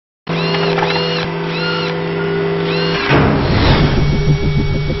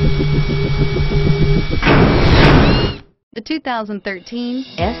The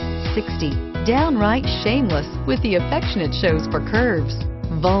 2013 S60. Downright shameless with the affectionate shows for curves.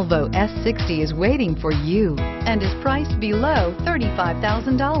 Volvo S60 is waiting for you and is priced below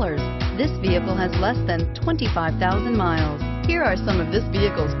 $35,000. This vehicle has less than 25,000 miles. Here are some of this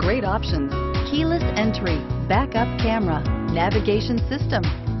vehicle's great options: keyless entry, backup camera, navigation system,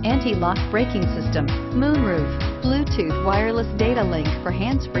 anti-lock braking system, moonroof, Bluetooth wireless data link for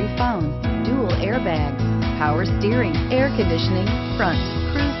hands-free phone, dual airbags, power steering, air conditioning, front,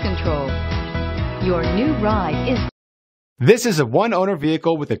 cruise control. Your new ride is... This is a one-owner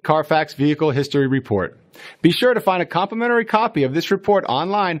vehicle with a Carfax Vehicle History Report. Be sure to find a complimentary copy of this report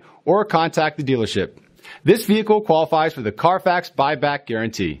online or contact the dealership. This vehicle qualifies for the Carfax Buyback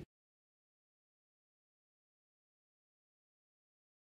Guarantee.